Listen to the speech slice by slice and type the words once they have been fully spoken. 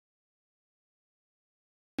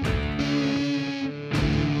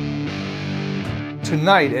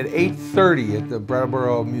Tonight at 8:30 at the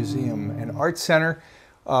Brattleboro Museum and Art Center,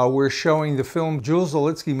 we're showing the film Jules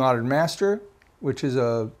Olitski, Modern Master, which is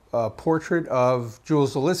a portrait of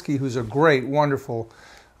Jules Olitski, who's a great, wonderful,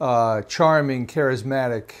 charming,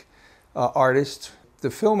 charismatic artist. The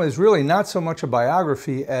film is really not so much a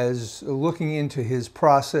biography as looking into his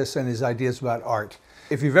process and his ideas about art.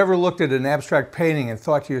 If you've ever looked at an abstract painting and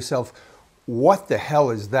thought to yourself, what the hell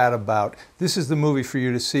is that about? This is the movie for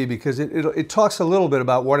you to see, because it talks a little bit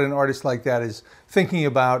about what an artist like that is thinking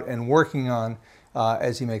about and working on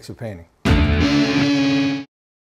as he makes a painting.